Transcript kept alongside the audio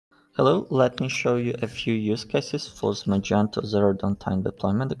Hello, let me show you a few use cases for the Magento Zero Downtime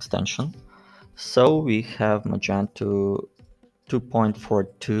Deployment extension. So we have Magento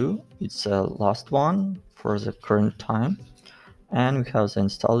 2.42, it's the last one for the current time. And we have the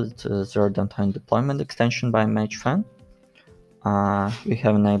installed Zero Downtime Deployment extension by Magento. We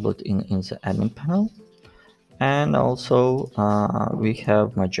have enabled in the admin panel. And also we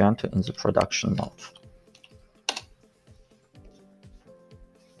have Magento in the production mode.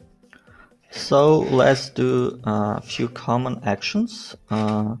 So let's do a few common actions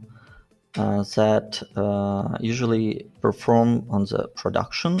that usually perform on the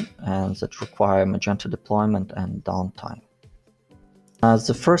production and that require Magento deployment and downtime.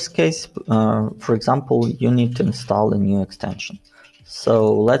 The first case, for example, you need to install a new extension.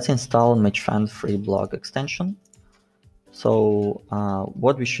 So let's install Magento free blog extension. So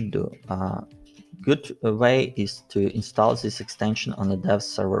what we should do, good way is to install this extension on the dev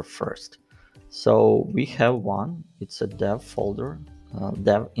server first. So we have one, it's a dev folder,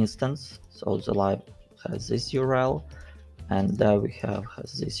 dev instance. So the live has this URL and dev we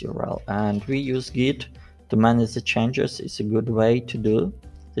has this URL, and we use Git to manage the changes. It's a good way to do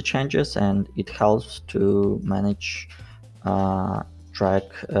the changes, and it helps to manage track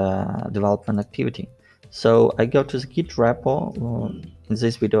development activity. So I go to the Git repo. In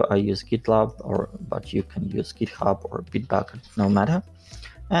this video I use GitLab, but you can use GitHub or Bitbucket, no matter.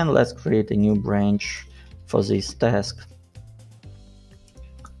 And let's create a new branch for this task.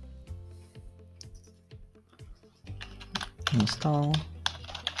 Install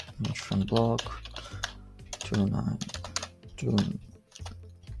Magento blog 2.9.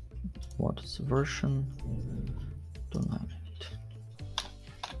 What is the version? 2.9.8.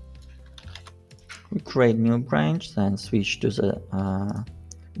 We create new branch, then switch to the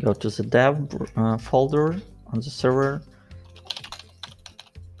go to the dev folder on the server.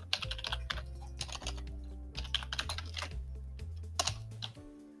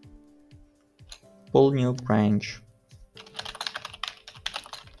 Pull new branch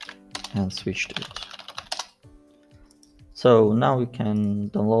and switch to it. So now we can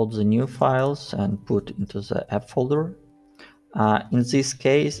download the new files and put into the app folder. In this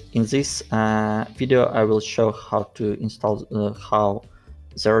case, in this video, I will show how to install how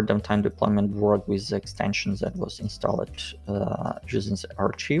Zero Downtime Deployment work with the extension that was installed using the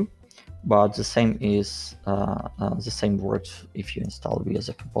archive. But the same is the same works if you install via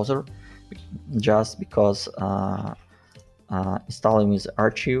the composer. Just because installing with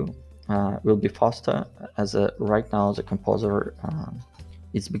archive will be faster, as right now the composer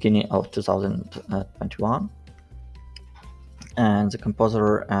is beginning of 2021, and the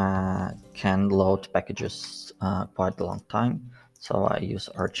composer can load packages quite a long time. So I use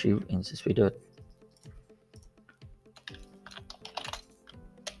archive in this video.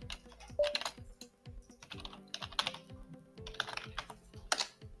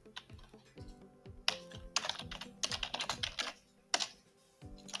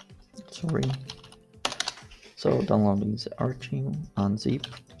 Sorry. So downloading the archive, unzip.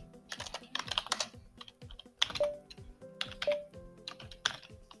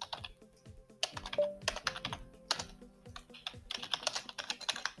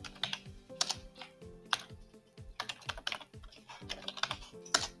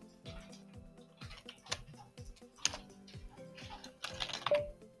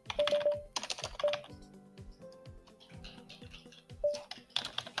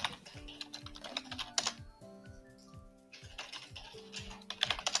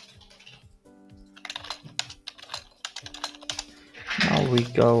 Now we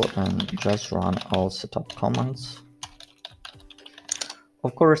go and just run all setup commands.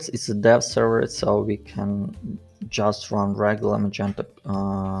 Of course, it's a dev server, so we can just run regular Magento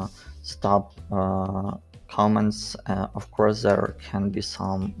setup commands. Of course, there can be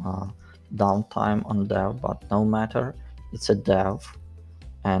some downtime on dev, but no matter, it's a dev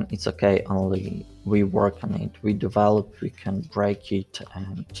and it's okay. Only we work on it, we develop, we can break it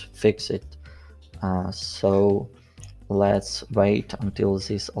and fix it. So let's wait until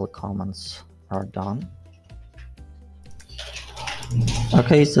these all commands are done.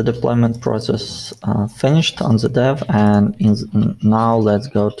 Okay, the deployment process finished on the dev, and now let's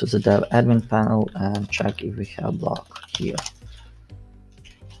go to the dev admin panel and check if we have block here.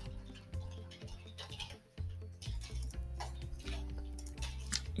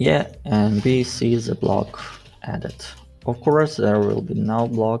 Yeah, and we see the block added. Of course, there will be no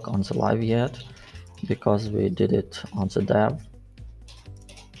block on the live yet, because we did it on the dev.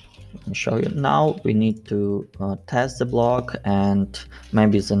 Let me show you. Now we need to test the block and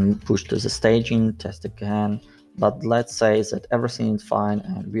maybe then push to the staging, test again, But let's say that everything is fine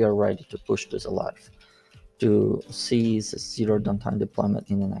and we are ready to push to the live to see the zero downtime deployment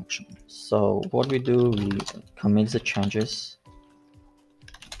in action. So what we do, we commit the changes.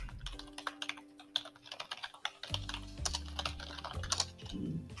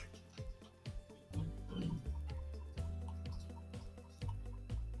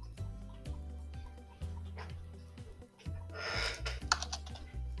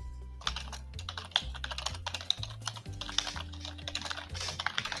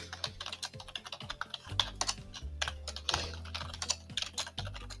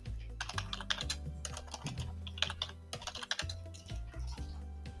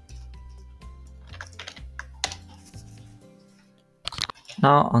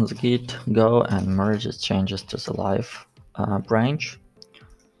 Now on the Git, go and merge the changes to the live branch.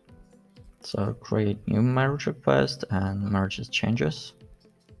 So create new merge request and merge the changes.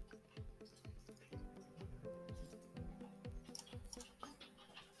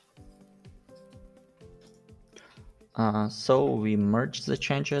 So we merge the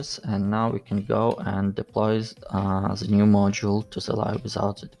changes, and now we can go and deploy the new module to the live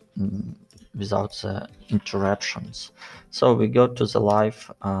without the interruptions. So we go to the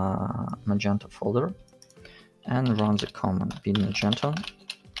live Magento folder and run the command bin Magento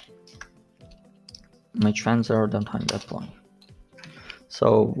zero downtime deployment.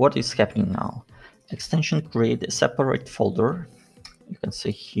 So what is happening now? Extension create a separate folder. You can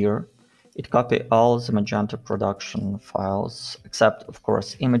see here. It copies all the Magento production files, except of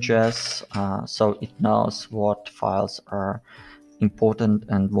course images, so it knows what files are important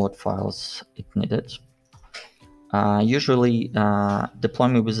and what files it needed. Usually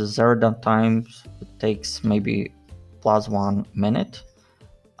deployment with a zero downtime takes maybe +1 minute,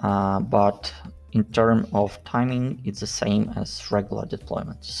 but in terms of timing, it's the same as regular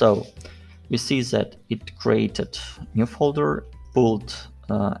deployment. So we see that it created new folder, pulled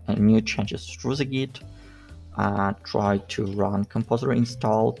new changes through the Git, try to run Composer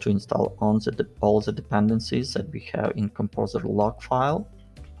install to install all the dependencies that we have in Composer log file.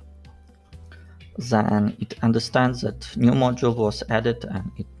 Then it understands that new module was added and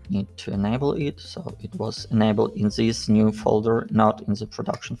it need to enable it. So it was enabled in this new folder, not in the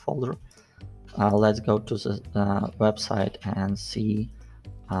production folder. Let's go to the website and see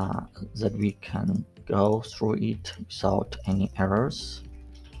that we can go through it without any errors,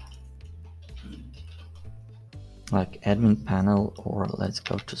 like admin panel, or let's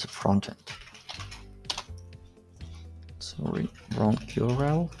go to the frontend. Sorry, wrong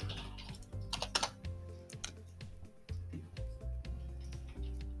URL.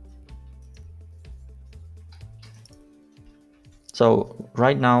 So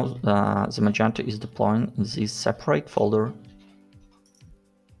right now the Magento is deploying in this separate folder,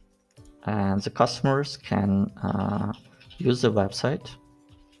 and the customers can use the website.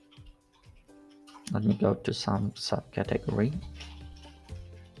 Let me go to some subcategory.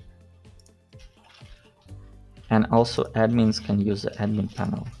 And also admins can use the admin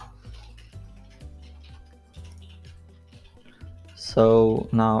panel. So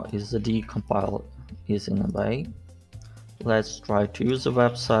now is the decompile is in a way. Let's try to use the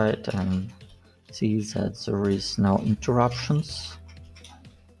website and see that there is no interruptions.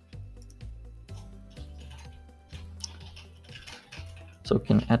 So we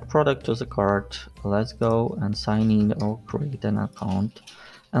can add product to the cart. Let's go and sign in or create an account,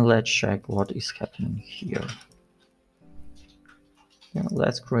 and let's check what is happening here. Yeah,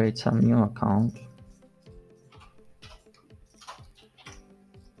 let's create some new account.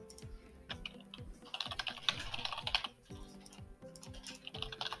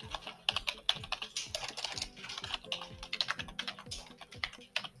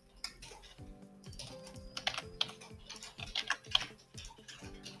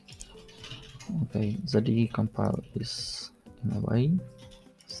 Okay, the decompile is in a way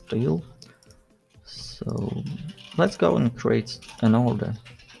still. So let's go and create an order.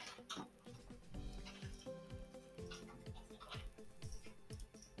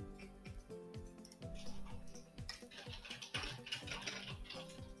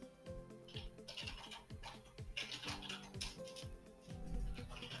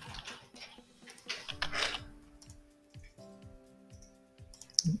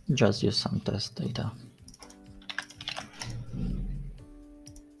 Just use some test data.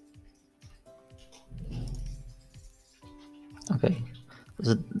 Okay,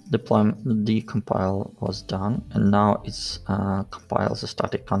 the deployment, the decompile was done, and now it's compiles the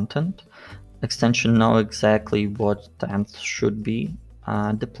static content. Extension know exactly what temp should be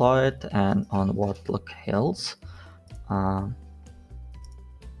deployed and on what locales.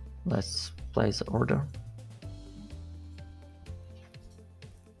 Let's place the order.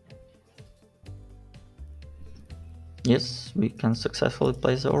 Yes, we can successfully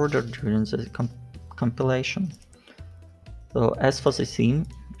place the order during the compilation. So as for the theme,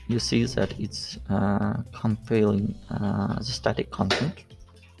 you see that it's compiling the static content.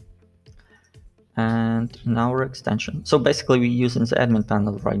 And in our extension, so basically we're using the admin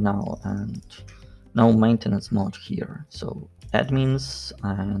panel right now and no maintenance mode here. So admins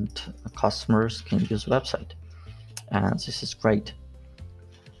and customers can use the website, and this is great.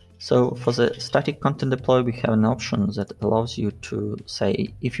 So for the static content deploy, we have an option that allows you to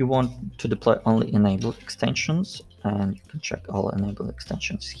say if you want to deploy only enabled extensions, and you can check all enabled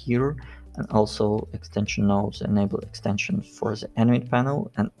extensions here, and also extension nodes enable extensions for the admin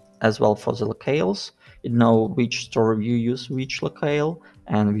panel and as well for the locales. It knows which store view use which locale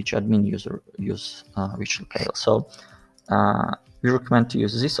and which admin user use which locale. So we recommend to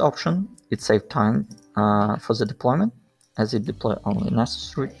use this option. It saves time for the deployment, as it deploy only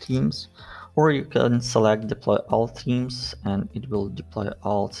necessary themes, or you can select deploy all themes and it will deploy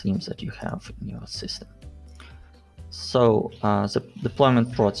all themes that you have in your system. So the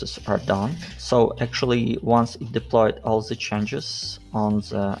deployment process are done. So actually once it deployed all the changes on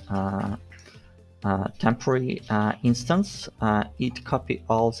the temporary instance, it copy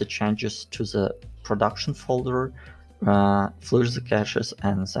all the changes to the production folder, flush the caches,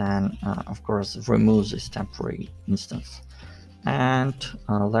 and then of course remove this temporary instance. And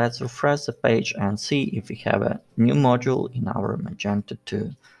let's refresh the page and see if we have a new module in our Magento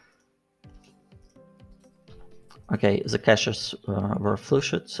 2. Okay, the caches were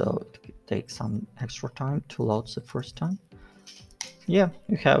flushed, so it takes some extra time to load the first time. Yeah,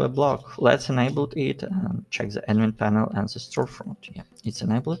 you have a block. Let's enable it and check the admin panel and the storefront. Yeah, it's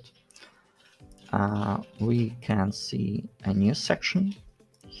enabled. We can see a new section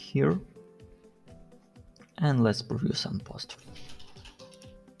here. And let's preview some post.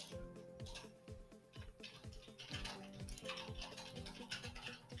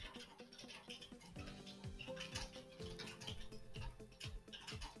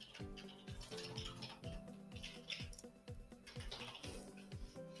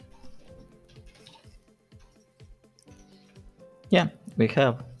 Yeah, we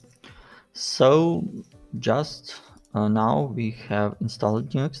have. So just now we have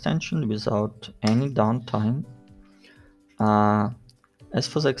installed new extension without any downtime. As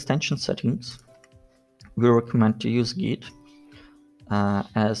for the extension settings, we recommend to use Git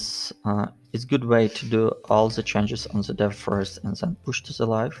as it's a good way to do all the changes on the dev first and then push to the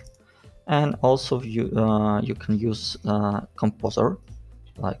live. And also you can use Composer,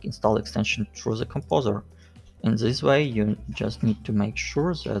 like install extension through the Composer. In this way, you just need to make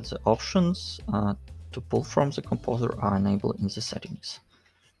sure that the options to pull from the Composer are enabled in the settings.